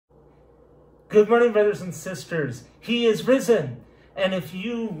Good morning, brothers and sisters. He is risen. And if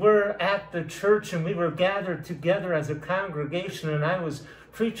you were at the church and we were gathered together as a congregation and I was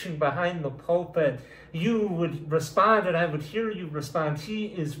preaching behind the pulpit, you would respond and I would hear you respond, he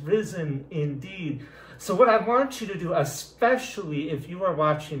is risen indeed. So what I want you to do, especially if you are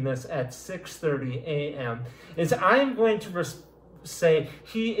watching this at 6:30 a.m., is I'm going to say,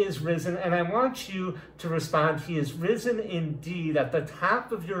 he is risen, and I want you to respond, he is risen indeed, at the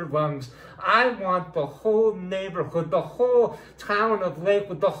top of your lungs. I want the whole neighborhood, the whole town of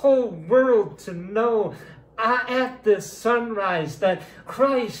Lakewood, the whole world to know at this sunrise that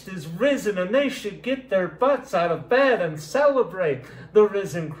Christ is risen, and they should get their butts out of bed and celebrate the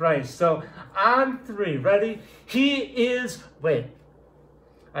risen Christ. So on three, ready? He is, wait,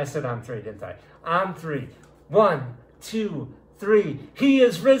 I said on three, didn't I? On three. 1, 2, 3. He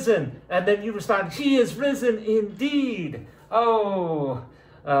is risen. And then you respond, he is risen indeed. Oh,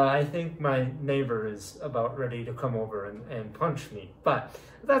 I think my neighbor is about ready to come over and punch me. But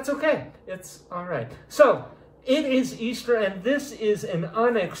that's okay. It's all right. So it is Easter, and this is an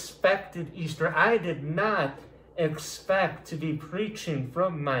unexpected Easter. I did not expect to be preaching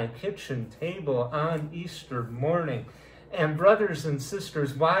from my kitchen table on Easter morning. And brothers and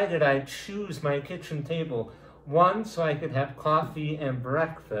sisters, why did I choose my kitchen table? 1, so I could have coffee and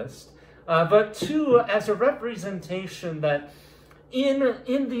breakfast, but 2, as a representation that in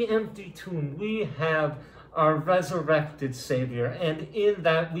the empty tomb we have our resurrected Savior, and in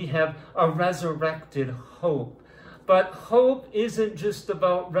that we have a resurrected hope. But hope isn't just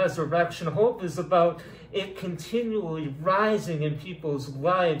about resurrection. Hope is about it continually rising in people's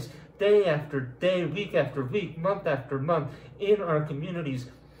lives, day after day, week after week, month after month, in our communities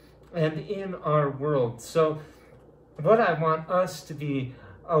and in our world. So what I want us to be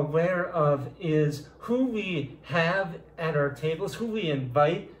aware of is who we have at our tables, who we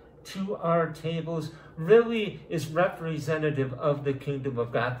invite to our tables, really is representative of the kingdom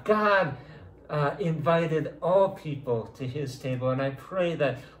of God. God invited all people to his table, and I pray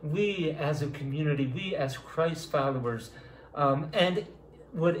that we as a community, we as Christ followers, and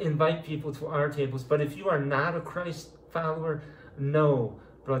would invite people to our tables. But if you are not a Christ follower, know,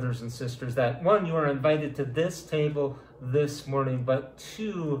 brothers and sisters, that 1, you are invited to this table this morning, but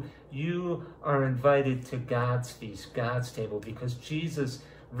 2, you are invited to God's feast, God's table, because Jesus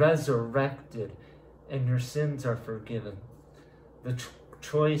resurrected and your sins are forgiven. The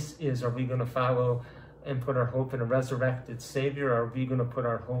choice is, are we going to follow and put our hope in a resurrected Savior, or are we going to put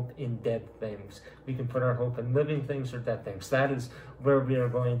our hope in dead things? We can put our hope in living things or dead things. That is where we are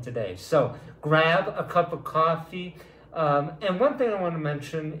going today. So grab a cup of coffee. And one thing I want to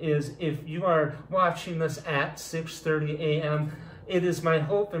mention is, if you are watching this at 6:30 a.m., it is my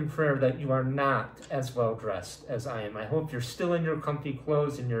hope and prayer that you are not as well dressed as I am. I hope you're still in your comfy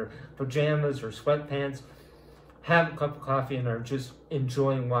clothes, in your pajamas or sweatpants, have a cup of coffee, and are just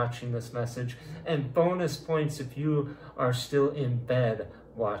enjoying watching this message. And bonus points if you are still in bed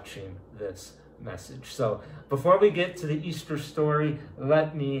watching this message. So before we get to the Easter story,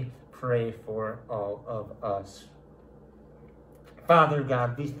 let me pray for all of us. Father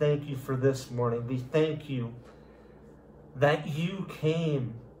God, we thank you for this morning. We thank you that you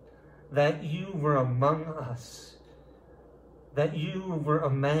came, that you were among us, that you were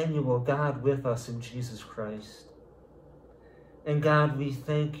Emmanuel, God with us in Jesus Christ. And God, we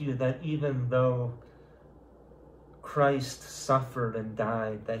thank you that even though Christ suffered and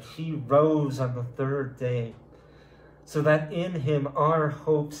died, that he rose on the 3rd day, so that in him our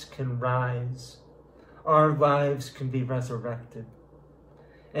hopes can rise, our lives can be resurrected.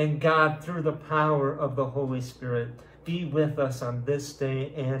 And God, through the power of the Holy Spirit, be with us on this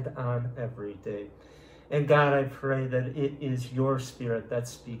day and on every day. And God, I pray that it is your Spirit that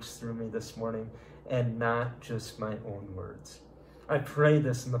speaks through me this morning and not just my own words. I pray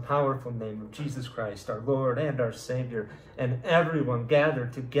this in the powerful name of Jesus Christ, our Lord and our Savior, and everyone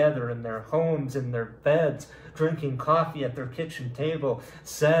gathered together in their homes, in their beds, drinking coffee at their kitchen table,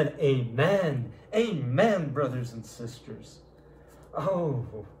 said, Amen. Amen, brothers and sisters.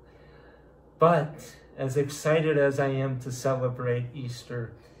 Oh, but as excited as I am to celebrate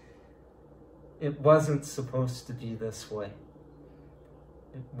Easter, it wasn't supposed to be this way.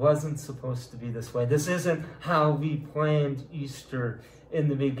 It wasn't supposed to be this way. This isn't how we planned Easter in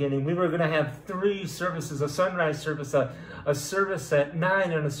the beginning. We were going to have 3 services, a sunrise service, a service at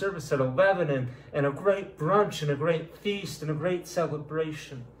 9 and a service at 11, and a great brunch and a great feast and a great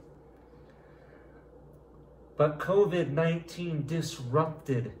celebration. But COVID-19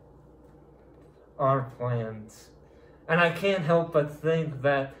 disrupted our plans. And I can't help but think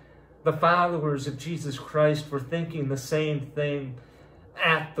that the followers of Jesus Christ were thinking the same thing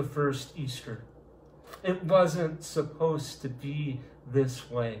at the first Easter. It wasn't supposed to be this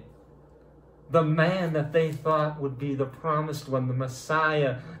way. The man that they thought would be the promised one, the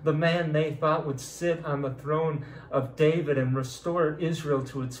Messiah, the man they thought would sit on the throne of David and restore Israel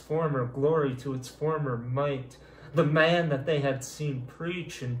to its former glory, to its former might, the man that they had seen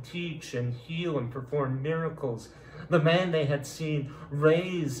preach and teach and heal and perform miracles, the man they had seen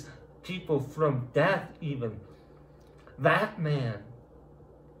raise people from death even, that man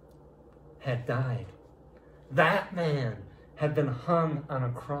had died. That man had been hung on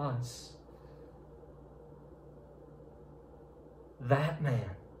a cross. That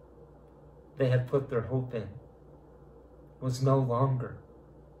man they had put their hope in was no longer.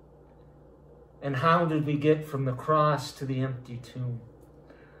 And how did we get from the cross to the empty tomb?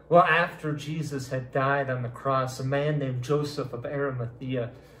 Well, after Jesus had died on the cross, a man named Joseph of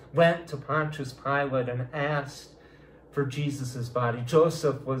Arimathea went to Pontius Pilate and asked for Jesus' body.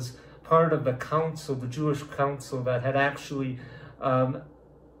 Joseph was part of the council, the Jewish council, that had actually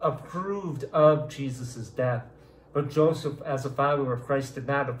approved of Jesus' death. But Joseph, as a follower of Christ, did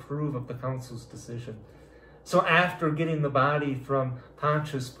not approve of the council's decision. So after getting the body from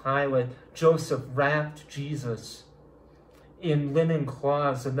Pontius Pilate, Joseph wrapped Jesus in linen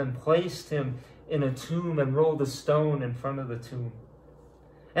cloths and then placed him in a tomb and rolled a stone in front of the tomb.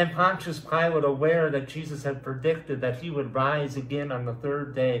 And Pontius Pilate, aware that Jesus had predicted that he would rise again on the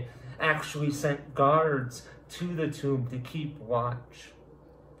third day, actually sent guards to the tomb to keep watch.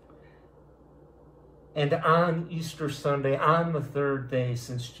 And on Easter Sunday, on the third day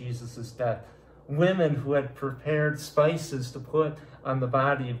since Jesus' death, women who had prepared spices to put on the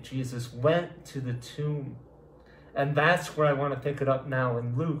body of Jesus went to the tomb. And that's where I want to pick it up now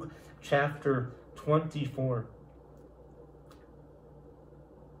in Luke chapter 24,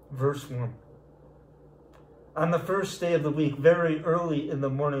 verse 1. On the first day of the week, very early in the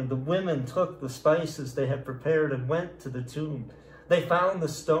morning, the women took the spices they had prepared and went to the tomb. They found the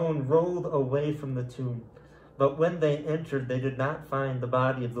stone rolled away from the tomb, but when they entered, they did not find the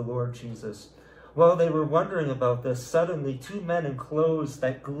body of the Lord Jesus. While they were wondering about this, suddenly 2 men in clothes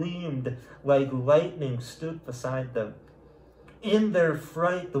that gleamed like lightning stood beside them. In their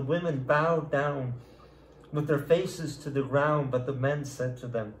fright, the women bowed down with their faces to the ground, but the men said to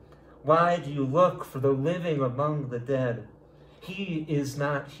them, "Why do you look for the living among the dead? He is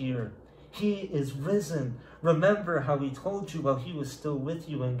not here. He is risen. Remember how he told you while he was still with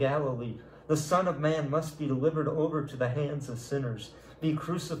you in Galilee. The Son of Man must be delivered over to the hands of sinners, be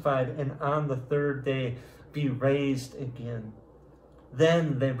crucified, and on the third day be raised again."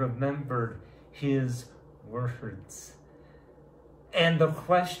 Then they remembered his words. And the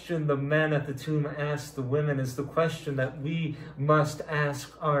question the men at the tomb asked the women is the question that we must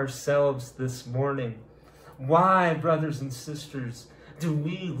ask ourselves this morning. Why, brothers and sisters, do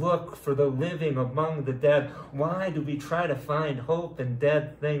we look for the living among the dead? Why do we try to find hope in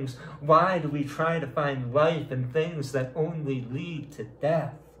dead things? Why do we try to find life in things that only lead to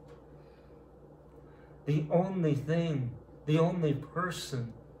death? The only thing, the only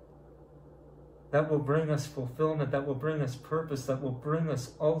person that will bring us fulfillment, that will bring us purpose, that will bring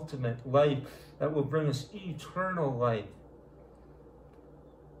us ultimate life, that will bring us eternal life,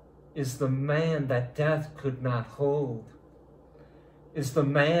 is the man that death could not hold, is the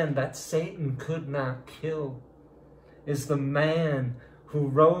man that Satan could not kill, is the man who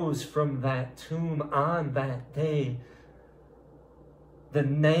rose from that tomb on that day. The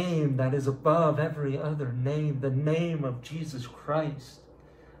name that is above every other name, the name of Jesus Christ.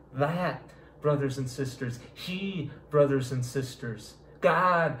 That, brothers and sisters, he, brothers and sisters,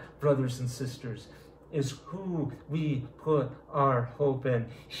 God, brothers and sisters, is who we put our hope in.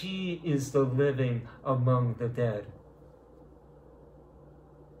 He is the living among the dead.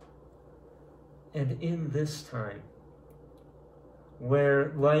 And in this time,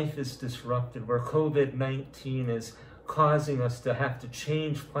 where life is disrupted, where COVID-19 is causing us to have to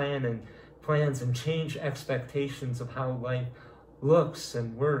change plans and change expectations of how life looks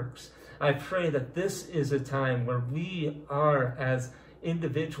and works, I pray that this is a time where we are, as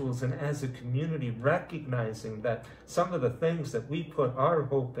individuals and as a community, recognizing that some of the things that we put our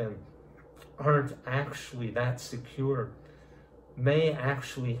hope in aren't actually that secure, may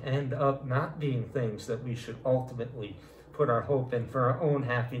actually end up not being things that we should ultimately put our hope in for our own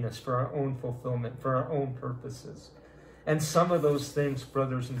happiness, for our own fulfillment, for our own purposes. And some of those things,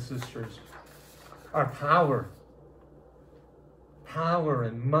 brothers and sisters, are power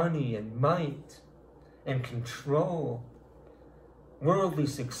and money and might and control, worldly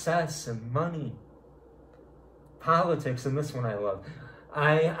success and money, politics, and this one I love,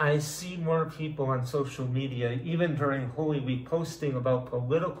 I see more people on social media, even during Holy Week, posting about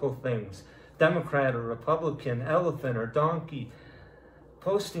political things, Democrat or Republican, elephant or donkey,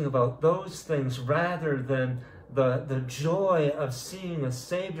 posting about those things rather than the joy of seeing a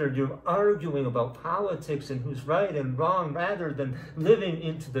Savior. You're arguing about politics and who's right and wrong rather than living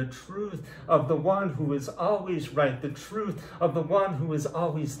into the truth of the one who is always right, the truth of the one who is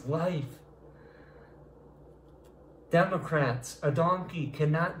always life. Democrats, a donkey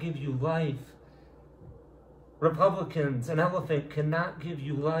cannot give you life. Republicans, an elephant cannot give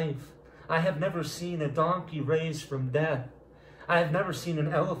you life. I have never seen a donkey raised from death. I have never seen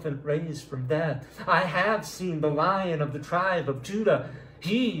an elephant raised from death. I have seen the Lion of the tribe of Judah.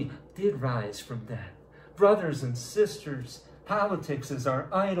 He did rise from death. Brothers and sisters, politics is our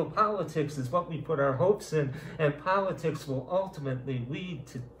idol. Politics is what we put our hopes in, and politics will ultimately lead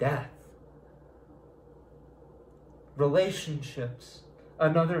to death. Relationships,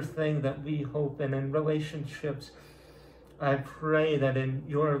 another thing that we hope in relationships, I pray that in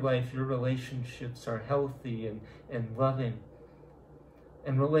your life, your relationships are healthy and loving.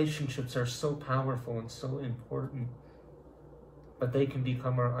 And relationships are so powerful and so important, but they can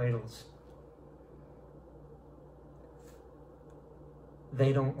become our idols.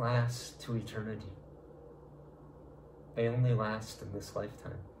 They don't last to eternity. They only last in this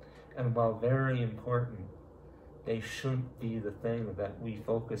lifetime. And while very important, they shouldn't be the thing that we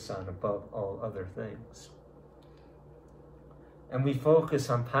focus on above all other things. And we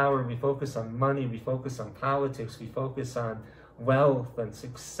focus on power, we focus on money, we focus on politics, we focus on wealth and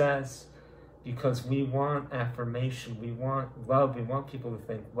success because we want affirmation, we want love, we want people to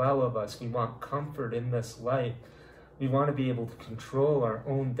think well of us, we want comfort in this life, we want to be able to control our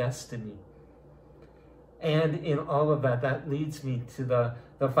own destiny. And in all of that, that leads me to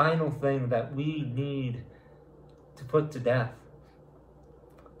the final thing that we need to put to death.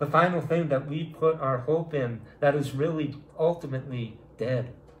 The final thing that we put our hope in that is really ultimately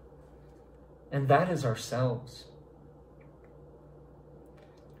dead. And that is ourselves.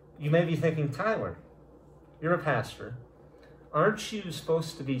 You may be thinking, Tyler, you're a pastor. Aren't you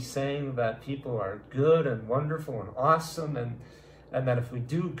supposed to be saying that people are good and wonderful and awesome and that if we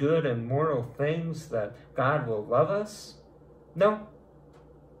do good and moral things that God will love us? No.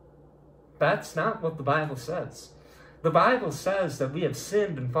 That's not what the Bible says. The Bible says that we have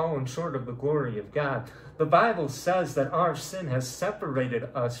sinned and fallen short of the glory of God. The Bible says that our sin has separated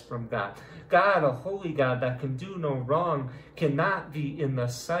us from God. God, a holy God that can do no wrong, cannot be in the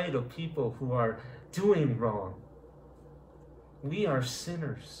sight of people who are doing wrong. We are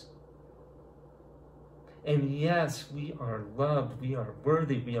sinners. And yes, we are loved, we are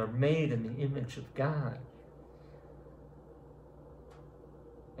worthy, we are made in the image of God.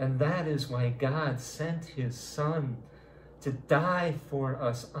 And that is why God sent his Son to die for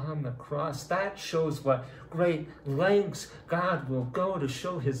us on the cross. That shows what great lengths God will go to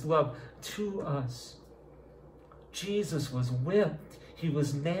show his love to us. Jesus was whipped. He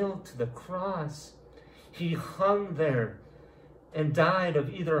was nailed to the cross. He hung there and died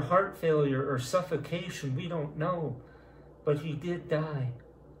of either heart failure or suffocation. We don't know. But he did die.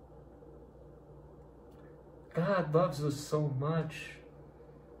 God loves us so much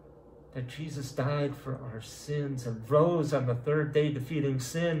that Jesus died for our sins and rose on the third day, defeating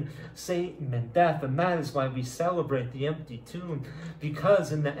sin, Satan, and death. And that is why we celebrate the empty tomb,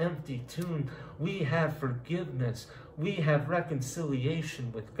 because in the empty tomb we have forgiveness. We have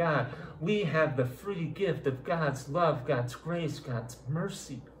reconciliation with God. We have the free gift of God's love, God's grace, God's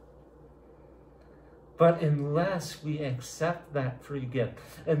mercy. But unless we accept that free gift,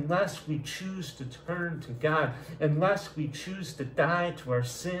 unless we choose to turn to God, unless we choose to die to our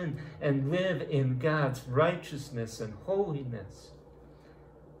sin and live in God's righteousness and holiness,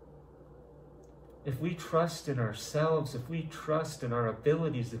 if we trust in ourselves, if we trust in our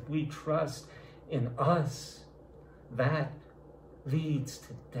abilities, if we trust in us, that leads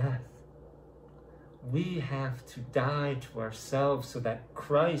to death. We have to die to ourselves so that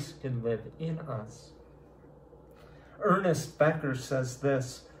Christ can live in us. Ernest Becker says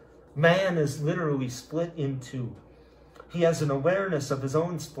this: man is literally split in two. He has an awareness of his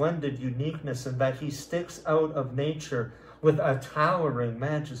own splendid uniqueness and that he sticks out of nature with a towering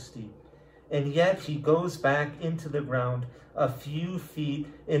majesty. And yet he goes back into the ground a few feet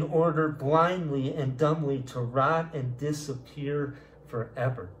in order blindly and dumbly to rot and disappear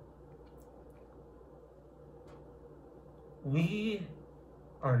forever. We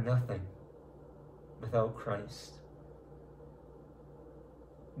are nothing without Christ.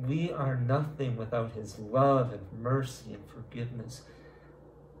 We are nothing without his love and mercy and forgiveness.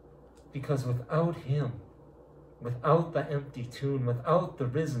 Because without him, without the empty tomb, without the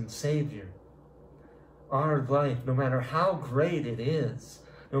risen Savior, our life, no matter how great it is,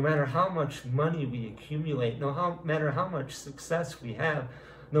 no matter how much money we accumulate, no matter how much success we have,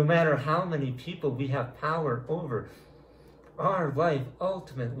 no matter how many people we have power over, our life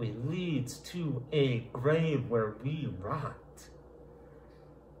ultimately leads to a grave where we rot.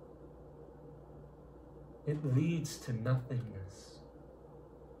 It leads to nothingness.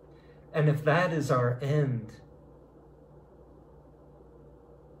 And if that is our end,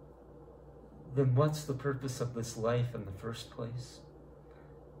 then what's the purpose of this life in the first place?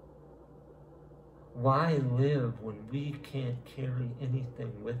 Why live when we can't carry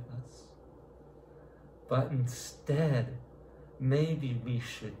anything with us? But instead, maybe we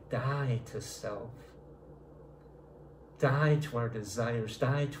should die to self, die to our desires,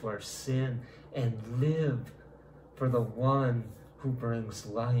 die to our sin, and live for the one who brings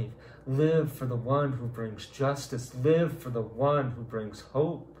life, live for the one who brings justice, live for the one who brings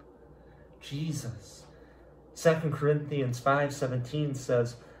hope, Jesus. 2 Corinthians 5:17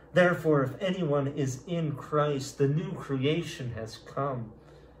 says, "Therefore, if anyone is in Christ, the new creation has come.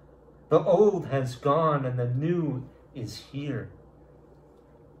 The old has gone and the new is here."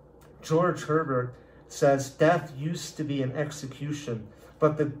 George Herbert says, "Death used to be an execution,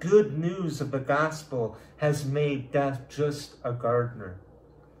 but the good news of the gospel has made death just a gardener."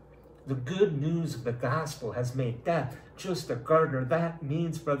 The good news of the gospel has made death just a gardener. That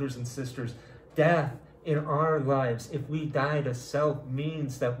means, brothers and sisters, death in our lives, if we die to self,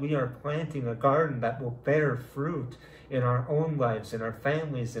 means that we are planting a garden that will bear fruit in our own lives, in our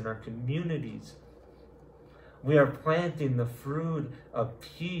families, in our communities. We are planting the fruit of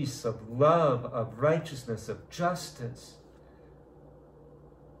peace, of love, of righteousness, of justice.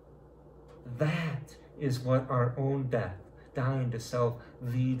 That is what our own death, dying to self,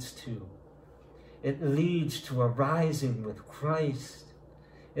 leads to. It leads to a rising with Christ.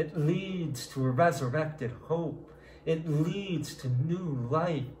 It leads to a resurrected hope. It leads to new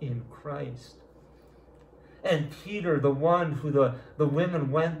life in Christ. And Peter, the one who the women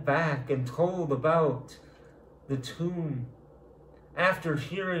went back and told about the tomb, after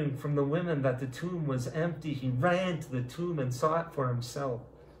hearing from the women that the tomb was empty, he ran to the tomb and saw it for himself.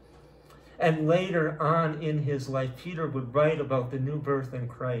 And later on in his life, Peter would write about the new birth in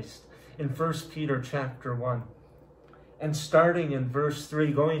Christ in 1 Peter chapter 1. And starting in verse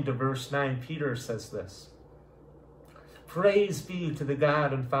 3, going to verse 9, Peter says this: "Praise be to the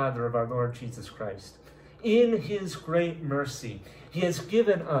God and Father of our Lord Jesus Christ. In his great mercy, he has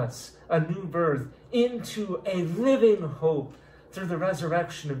given us a new birth into a living hope through the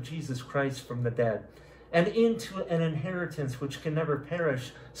resurrection of Jesus Christ from the dead, and into an inheritance which can never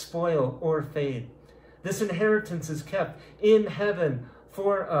perish, spoil, or fade. This inheritance is kept in heaven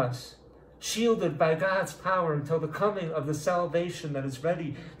for us, shielded by God's power until the coming of the salvation that is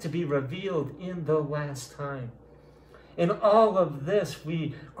ready to be revealed in the last time. In all of this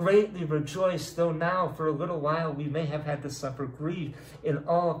we greatly rejoice, though now for a little while we may have had to suffer grief in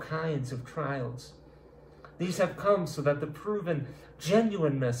all kinds of trials. These have come so that the proven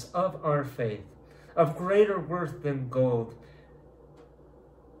genuineness of our faith, of greater worth than gold,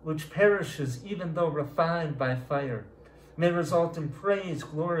 which perishes even though refined by fire, may result in praise,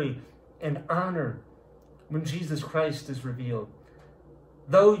 glory, and honor when Jesus Christ is revealed.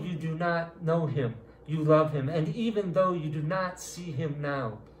 Though you do not know him, you love him, and even though you do not see him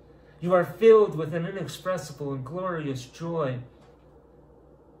now, you are filled with an inexpressible and glorious joy,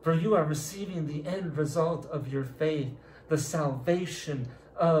 for you are receiving the end result of your faith, the salvation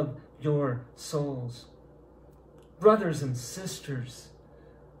of your souls. Brothers and sisters,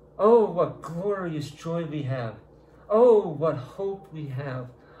 oh, what glorious joy we have. Oh, what hope we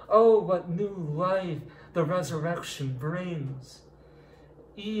have. Oh, what new life the resurrection brings.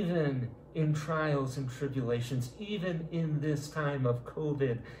 Even in trials and tribulations, even in this time of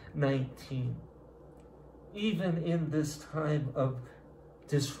COVID-19, even in this time of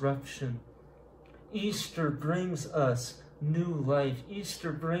disruption, Easter brings us new life.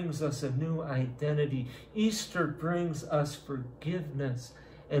 Easter brings us a new identity. Easter brings us forgiveness.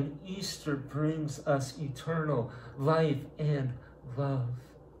 And Easter brings us eternal life and love.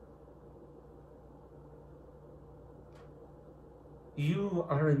 You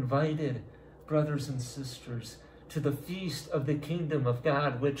are invited, brothers and sisters, to the feast of the kingdom of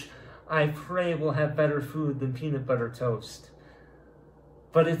God, which I pray will have better food than peanut butter toast.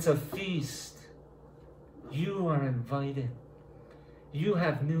 But it's a feast. You are invited. You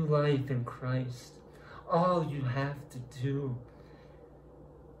have new life in Christ. All you have to do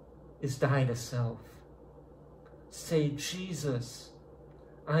is die to self. Say, Jesus,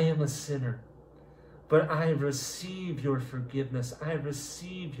 I am a sinner, but I receive your forgiveness. I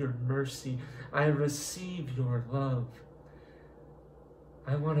receive your mercy. I receive your love.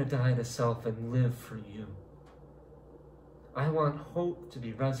 I want to die to self and live for you. I want hope to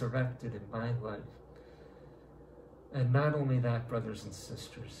be resurrected in my life. And not only that, brothers and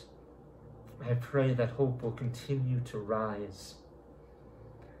sisters, I pray that hope will continue to rise.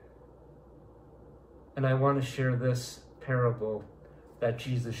 And I want to share this parable that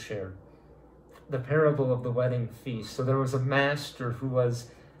Jesus shared. The parable of the wedding feast. So there was a master who was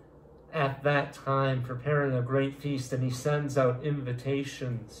at that time preparing a great feast, and he sends out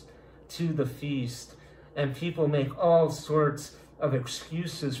invitations to the feast. And people make all sorts of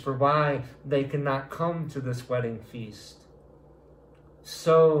excuses for why they cannot come to this wedding feast.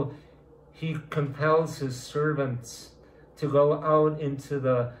 So he compels his servants to go out into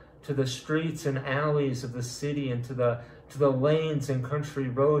the streets and alleys of the city, and to the lanes and country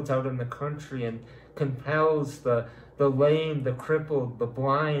roads out in the country, and compels the lame, the crippled, the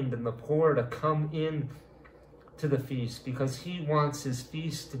blind, and the poor to come in to the feast, because he wants his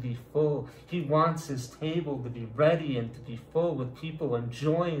feast to be full. He wants his table to be ready and to be full with people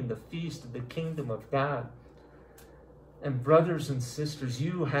enjoying the feast of the kingdom of God. And brothers and sisters,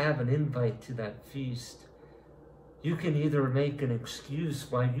 you have an invite to that feast. You can either make an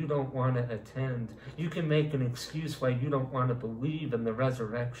excuse why you don't want to attend. You can make an excuse why you don't want to believe in the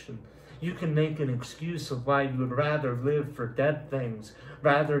resurrection. You can make an excuse of why you would rather live for dead things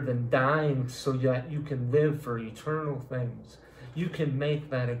rather than dying so that you can live for eternal things. You can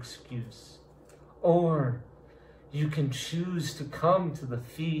make that excuse. Or you can choose to come to the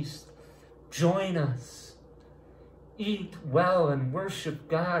feast, join us, eat well, and worship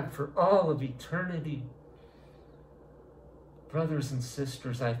God for all of eternity. Brothers and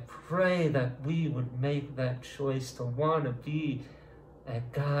sisters, I pray that we would make that choice to want to be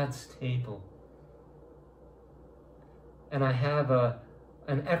at God's table. And I have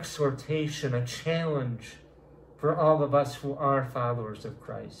an exhortation, a challenge for all of us who are followers of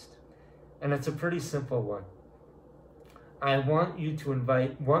Christ. And it's a pretty simple one. I want you to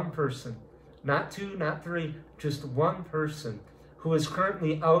invite one person, not two, not three, just one person who is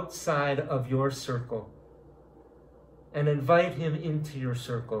currently outside of your circle, and invite him into your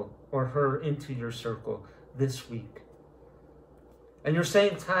circle or her into your circle this week. And you're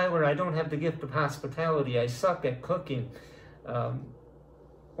saying, Tyler, I don't have the gift of hospitality. I suck at cooking.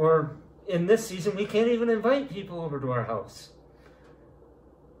 Or in this season, we can't even invite people over to our house.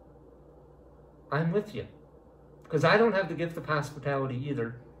 I'm with you, because I don't have the gift of hospitality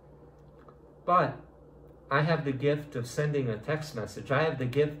either. But I have the gift of sending a text message. I have the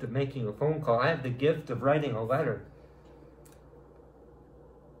gift of making a phone call. I have the gift of writing a letter.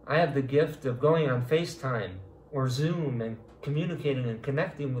 I have the gift of going on FaceTime or Zoom and communicating and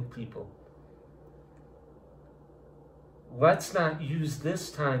connecting with people. Let's not use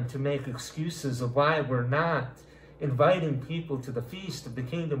this time to make excuses of why we're not inviting people to the feast of the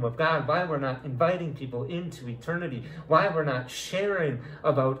kingdom of God, why we're not inviting people into eternity, why we're not sharing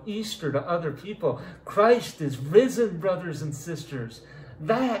about Easter to other people. Christ is risen, brothers and sisters.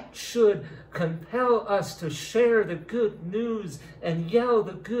 That should compel us to share the good news and yell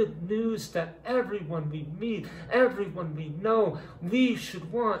the good news to everyone we meet, everyone we know. We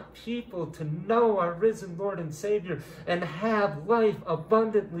should want people to know our risen Lord and Savior and have life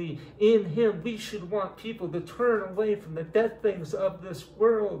abundantly in Him. We should want people to turn away from the dead things of this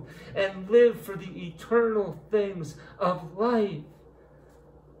world and live for the eternal things of life.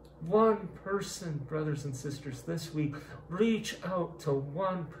 One person, brothers and sisters, this week, reach out to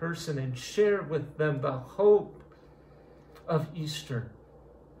one person and share with them the hope of Easter.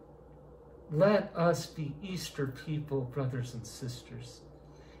 Let us be Easter people, brothers and sisters,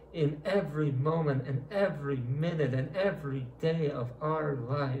 in every moment and every minute and every day of our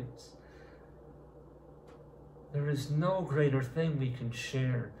lives. There is no greater thing we can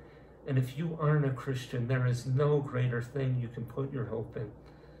share. And if you aren't a Christian, there is no greater thing you can put your hope in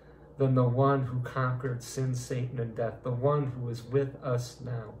than the one who conquered sin, Satan, and death, the one who is with us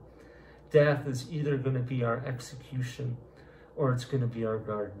now. Death is either going to be our execution or it's going to be our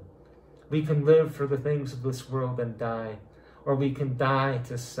garden. We can live for the things of this world and die, or we can die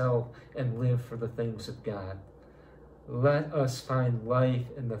to self and live for the things of God. Let us find life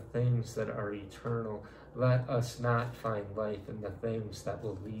in the things that are eternal. Let us not find life in the things that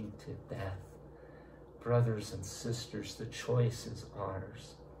will lead to death. Brothers and sisters, the choice is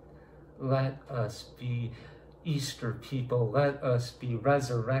ours. Let us be Easter people. Let us be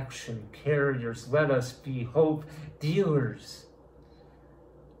resurrection carriers. Let us be hope dealers.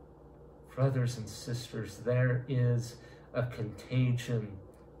 Brothers and sisters, there is a contagion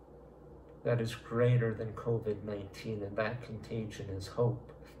that is greater than COVID-19, and that contagion is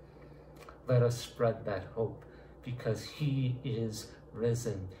hope. Let us spread that hope, because he is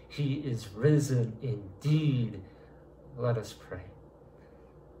risen. He is risen indeed. Let us pray.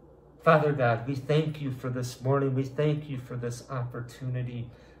 Father God, we thank you for this morning. We thank you for this opportunity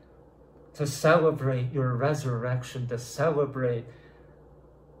to celebrate your resurrection, to celebrate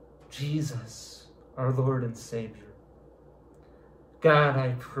Jesus, our Lord and Savior. God,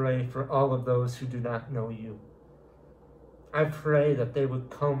 I pray for all of those who do not know you. I pray that they would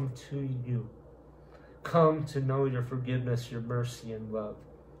come to you, come to know your forgiveness, your mercy, and love.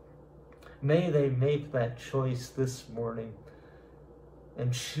 May they make that choice this morning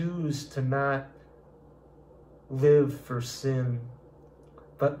and choose to not live for sin,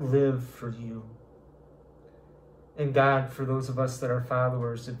 but live for you. And God, for those of us that are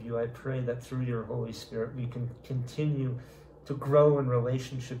followers of you, I pray that through your Holy Spirit we can continue to grow in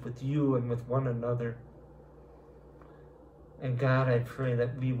relationship with you and with one another. And God, I pray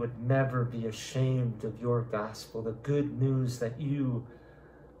that we would never be ashamed of your gospel, the good news that you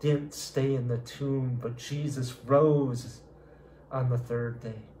didn't stay in the tomb, but Jesus rose on the third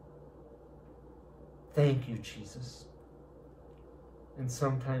day. Thank you, Jesus. And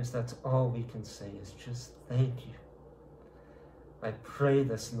sometimes that's all we can say is just thank you. I pray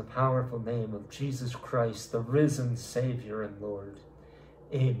this in the powerful name of Jesus Christ, the risen Savior and Lord.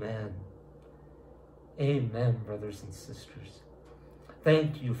 Amen. Amen, brothers and sisters.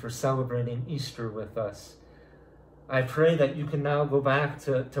 Thank you for celebrating Easter with us. I pray that you can now go back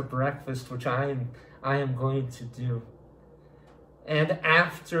to breakfast, which I am going to do. And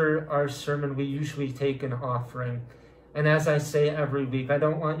after our sermon, we usually take an offering. And as I say every week, I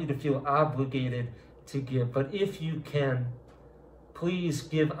don't want you to feel obligated to give, but if you can, please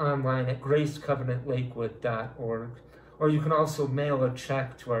give online at gracecovenantlakewood.org, or you can also mail a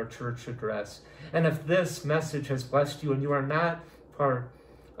check to our church address. And if this message has blessed you and you are not part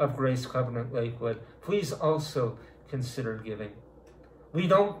of Grace Covenant Lakewood, please also consider giving. We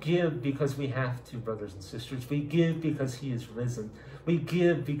don't give because we have to, brothers and sisters. We give because he is risen. We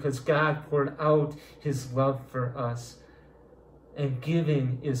give because God poured out his love for us. And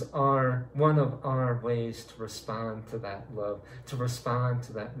giving is one of our ways to respond to that love, to respond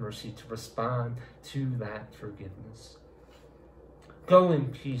to that mercy, to respond to that forgiveness. Go in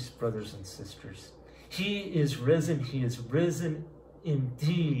peace, brothers and sisters. He is risen. He is risen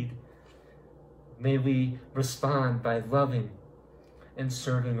indeed. May we respond by loving and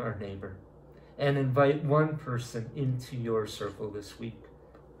serving our neighbor. And invite one person into your circle this week.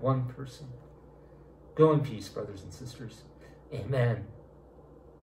 One person. Go in peace, brothers and sisters. Amen.